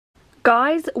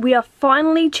Guys, we are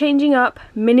finally changing up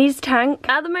Minnie's tank.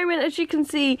 At the moment, as you can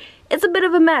see, it's a bit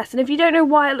of a mess, and if you don't know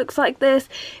why it looks like this,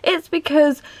 it's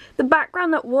because the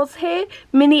background that was here,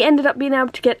 Minnie ended up being able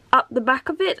to get up the back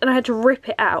of it and I had to rip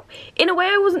it out. In a way,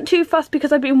 I wasn't too fussed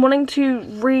because I've been wanting to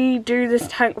redo this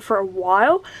tank for a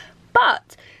while,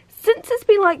 but since it's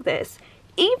been like this,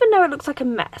 even though it looks like a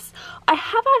mess, I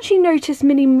have actually noticed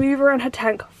Minnie move around her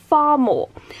tank far more.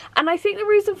 And I think the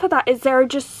reason for that is there are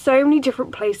just so many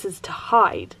different places to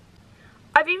hide.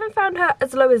 I've even found her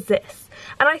as low as this.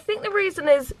 And I think the reason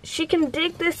is she can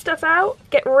dig this stuff out,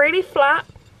 get really flat,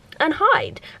 and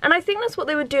hide. And I think that's what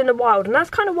they would do in the wild. And that's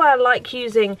kind of why I like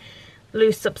using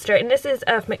loose substrate. And this is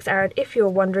Earth Mix Arid, if you're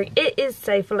wondering. It is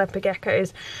safe for leopard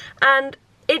geckos. And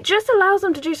it just allows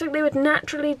them to do something they would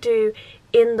naturally do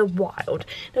in the wild.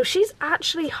 Now she's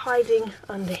actually hiding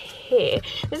under here.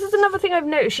 This is another thing I've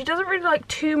noticed. She doesn't really like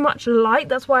too much light.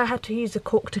 That's why I had to use a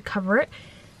cork to cover it.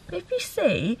 But if you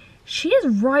see, she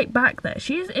is right back there.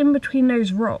 She is in between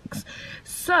those rocks.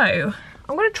 So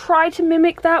I'm going to try to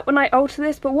mimic that when I alter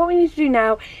this, but what we need to do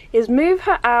now is move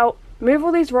her out, move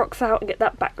all these rocks out and get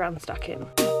that background stuck in.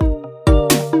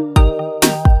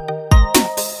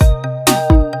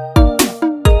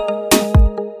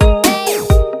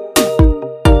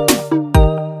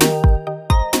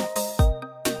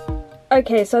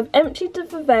 Okay, so I've emptied the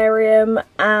vivarium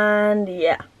and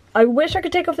yeah, I wish I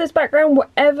could take off this background.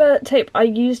 Whatever tape I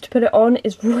used to put it on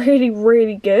is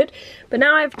really good. But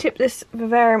now I've tipped this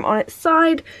vivarium on its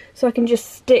side so I can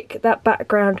just stick that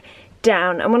background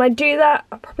down. And when I do that,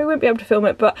 I probably won't be able to film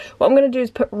it, but what I'm going to do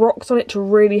is put rocks on it to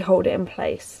really hold it in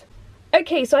place.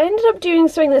 Okay, so I ended up doing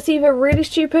something that's either really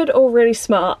stupid or really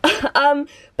smart.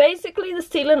 Basically the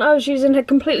sealant I was using had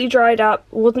completely dried up,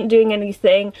 wasn't doing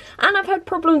anything, and I've had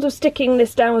problems with sticking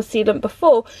this down with sealant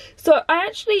before. So I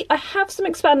have some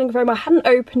expanding foam, I hadn't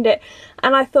opened it,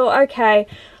 and I thought, okay,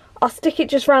 I'll stick it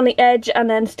just around the edge and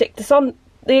then stick this on.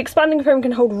 The expanding foam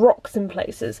can hold rocks in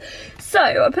places. So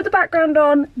I put the background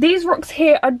on. These rocks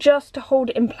here are just to hold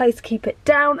it in place, keep it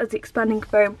down as the expanding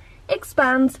foam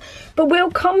expands, but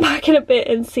we'll come back in a bit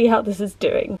and see how this is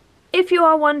doing. If you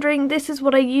are wondering, this is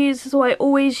what I use, this is what I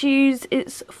always use.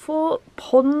 It's for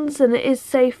ponds and it is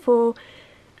safe for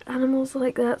animals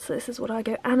like that, so this is what I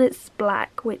go, and it's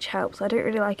black, which helps. I don't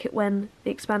really like it when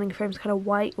the expanding foam is kind of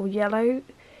white or yellow,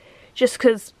 just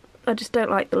because I just don't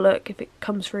like the look if it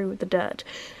comes through with the dirt.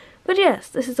 But yes,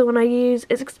 this is the one I use.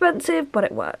 It's expensive, but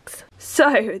it works.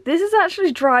 So this is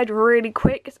actually dried really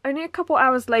quick. It's only a couple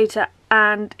hours later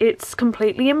and it's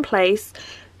completely in place.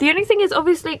 The only thing is,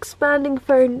 obviously expanding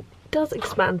foam does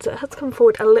expand, so it has come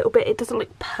forward a little bit. It doesn't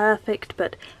look perfect,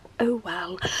 but oh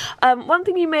well. One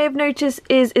thing you may have noticed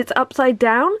is it's upside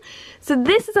down. So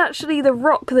this is actually the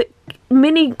rock that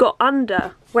Minnie got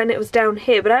under when it was down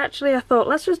here, but actually I thought,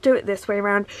 let's just do it this way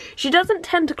around. She doesn't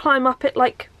tend to climb up it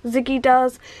like Ziggy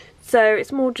does, so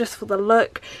it's more just for the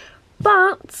look.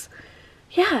 But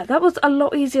yeah, that was a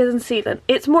lot easier than sealant.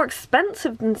 It's more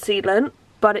expensive than sealant,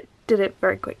 but it did it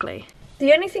very quickly.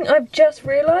 The only thing I've just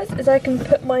realised is I can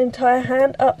put my entire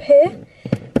hand up here.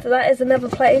 So that is another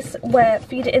place where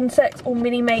feeder insects or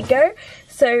Minnie may go.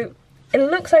 So it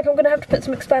looks like I'm going to have to put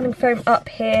some expanding foam up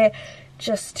here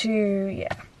just to,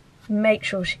 yeah, make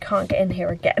sure she can't get in here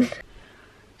again.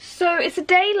 So it's a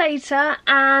day later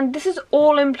and this is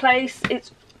all in place.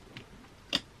 It's...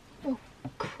 oh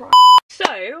crap.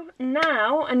 So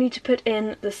now I need to put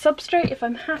in the substrate. If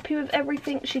I'm happy with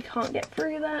everything, she can't get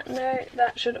through that. No,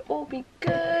 that should all be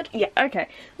good. Yeah, okay.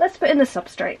 Let's put in the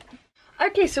substrate.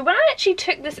 Okay, so when I actually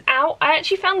took this out, I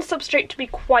actually found the substrate to be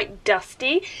quite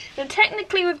dusty. Now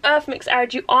technically with Earth Mix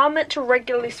Arid, you are meant to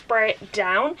regularly spray it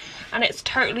down, and it's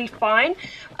totally fine.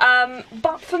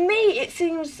 But for me, it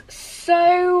seems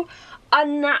so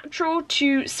unnatural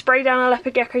to spray down a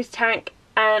leopard gecko's tank,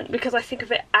 and because I think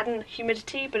of it adding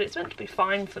humidity, but it's meant to be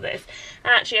fine for this.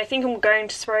 And actually, I think I'm going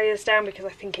to spray this down because I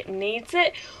think it needs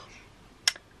it.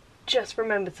 Just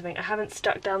remembered something, I haven't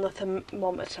stuck down the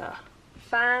thermometer.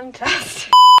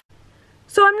 Fantastic.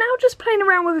 So I'm now just playing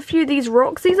around with a few of these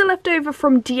rocks. These are left over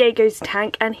from Diego's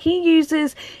tank, and he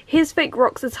uses his fake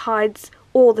rocks as hides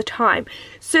all the time.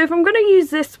 So if I'm going to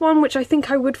use this one, which I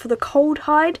think I would for the cold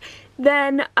hide,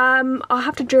 then I'll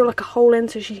have to drill like a hole in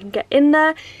so she can get in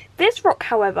there. This rock,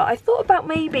 however, I thought about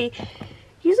maybe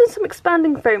using some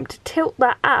expanding foam to tilt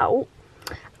that out,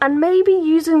 and maybe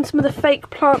using some of the fake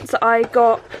plants that I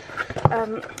got.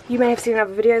 You may have seen in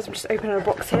other videos. I'm just opening a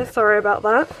box here, sorry about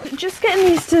that. Just getting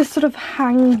these to sort of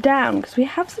hang down, because we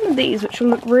have some of these which will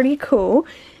look really cool.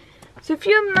 So if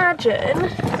you imagine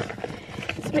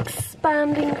some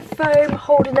expanding foam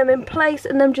holding them in place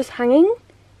and them just hanging,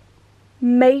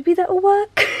 maybe that'll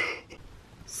work.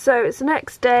 So it's the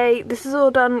next day. This is all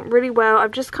done really well.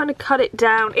 I've just kind of cut it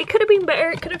down. It could have been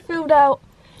better. It could have filled out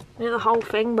the whole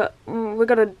thing, but we're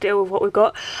gonna deal with what we've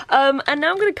got. And now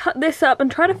I'm gonna cut this up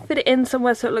and try to fit it in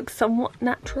somewhere so it looks somewhat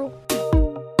natural.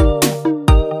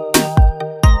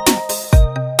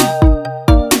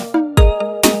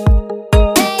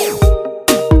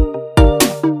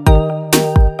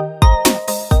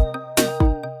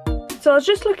 So I was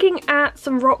just looking at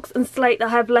some rocks and slate that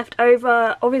I have left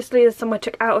over. Obviously there's some I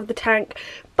took out of the tank.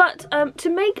 But to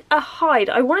make a hide,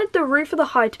 I wanted the roof of the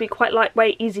hide to be quite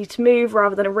lightweight, easy to move,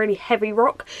 rather than a really heavy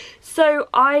rock. So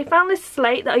I found this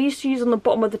slate that I used to use on the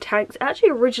bottom of the tanks. It actually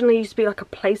originally used to be like a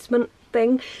placement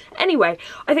thing. Anyway,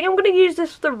 I think I'm going to use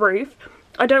this for the roof.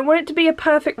 I don't want it to be a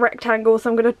perfect rectangle, so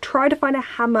I'm going to try to find a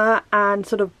hammer and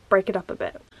sort of break it up a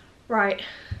bit. Right.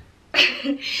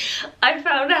 I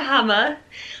found a hammer.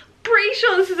 Pretty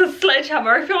sure this is a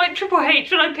sledgehammer. I feel like Triple H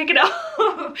when I pick it up.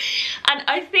 And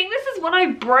I think this is one I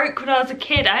broke when I was a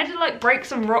kid. I had to like break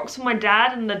some rocks for my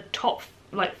dad and the top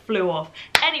like flew off.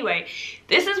 Anyway,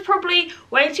 this is probably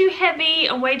way too heavy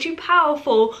and way too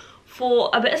powerful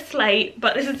for a bit of slate,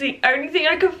 but this is the only thing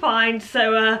I could find.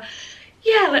 So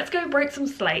yeah, let's go break some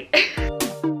slate.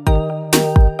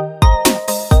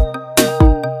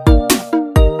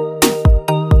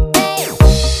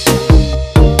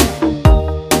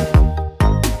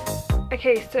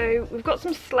 Okay, so we've got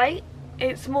some slate.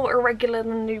 It's more irregular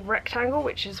than the rectangle,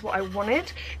 which is what I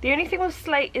wanted. The only thing with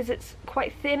slate is it's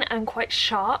quite thin and quite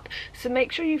sharp, so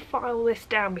make sure you file this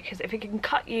down, because if it can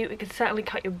cut you, it can certainly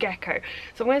cut your gecko.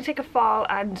 So I'm going to take a file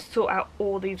and sort out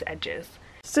all these edges.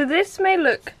 So this may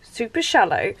look super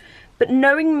shallow, but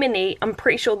knowing Minnie, I'm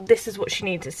pretty sure this is what she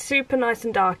needs. It's super nice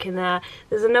and dark in there.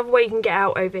 There's another way you can get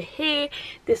out over here.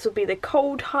 This will be the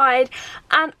cold hide.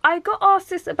 And I got asked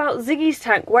this about Ziggy's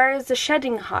tank, where is the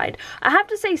shedding hide? I have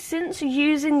to say, since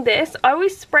using this, I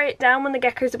always spray it down when the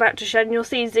gecko's about to shed. And you'll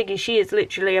see Ziggy, she is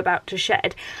literally about to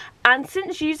shed. And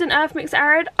since using Earth Mix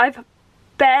Arid, I've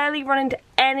barely run into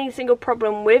any single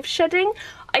problem with shedding.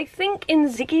 I think in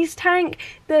Ziggy's tank,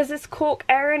 there's this cork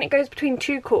area and it goes between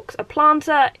two corks. A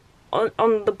planter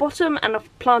on the bottom and a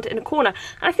plant it in a corner,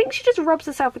 and I think she just rubs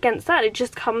herself against that. It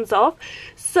just comes off.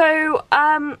 So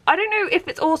I don't know if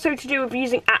it's also to do with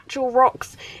using actual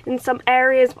rocks in some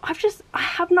areas, but I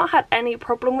have not had any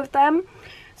problem with them.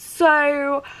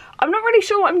 So I'm not really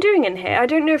sure what I'm doing in here. I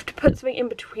don't know if to put something in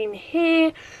between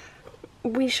here.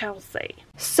 We shall see.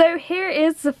 So here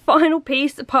is the final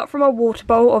piece, apart from our water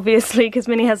bowl, obviously, because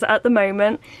Minnie has it at the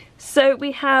moment. So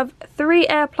we have 3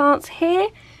 air plants here,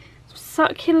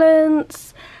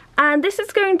 succulents, and this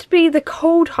is going to be the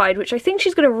cold hide, which I think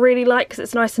she's going to really like because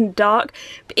it's nice and dark,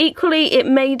 but equally it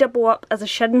may double up as a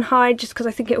shedding hide just because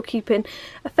I think it will keep in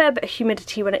a fair bit of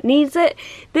humidity when it needs it.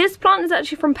 This plant is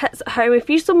actually from Pets at Home. If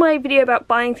you saw my video about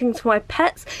buying things for my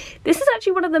pets, this is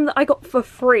actually one of them that I got for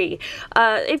free.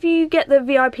 If you get the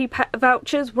VIP pet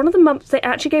vouchers, one of the months they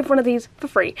actually gave one of these for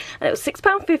free, and it was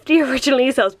 £6.50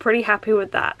 originally, so I was pretty happy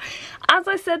with that. As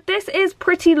I said, this is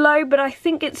pretty low, but I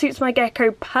think it suits my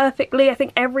gecko perfectly. I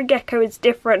think every gecko is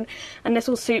different, and this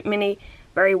will suit Minnie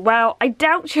very well. I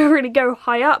doubt she'll really go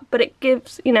high up, but it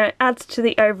gives, you know, adds to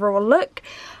the overall look.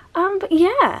 But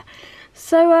yeah,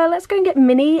 so let's go and get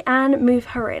Minnie and move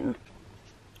her in.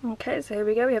 Okay, so here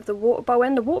we go. We have the water bowl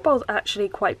in. The water bowl's actually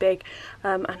quite big,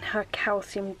 and her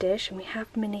calcium dish, and we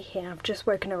have Minnie here. I've just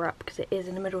woken her up because it is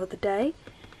in the middle of the day.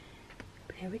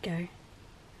 But here we go.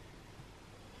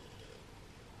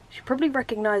 She probably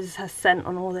recognises her scent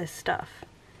on all this stuff.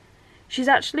 She's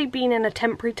actually been in a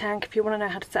temporary tank. If you want to know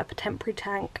how to set up a temporary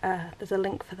tank, there's a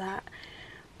link for that.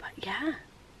 But yeah,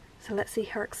 so let's see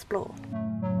her explore.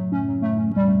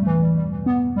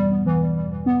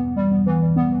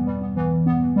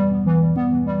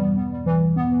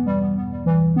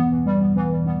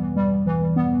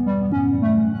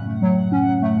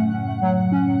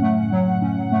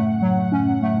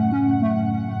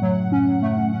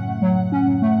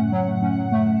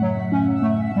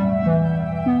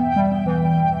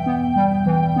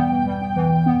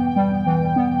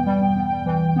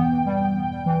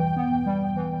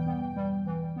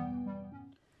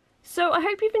 So I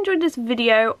hope you've enjoyed this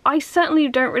video. I certainly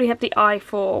don't really have the eye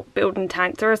for building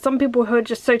tanks. There are some people who are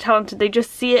just so talented, they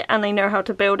just see it and they know how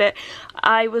to build it.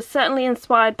 I was certainly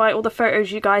inspired by all the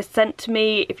photos you guys sent to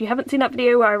me. If you haven't seen that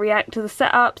video where I react to the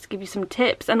setups, give you some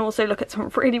tips, and also look at some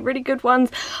really good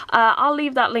ones, I'll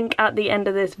leave that link at the end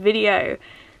of this video.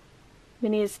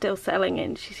 Minnie is still settling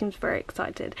in. She seems very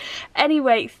excited.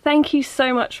 Anyway, thank you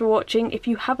so much for watching. If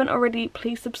you haven't already,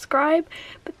 please subscribe.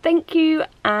 But thank you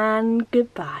and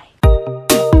goodbye.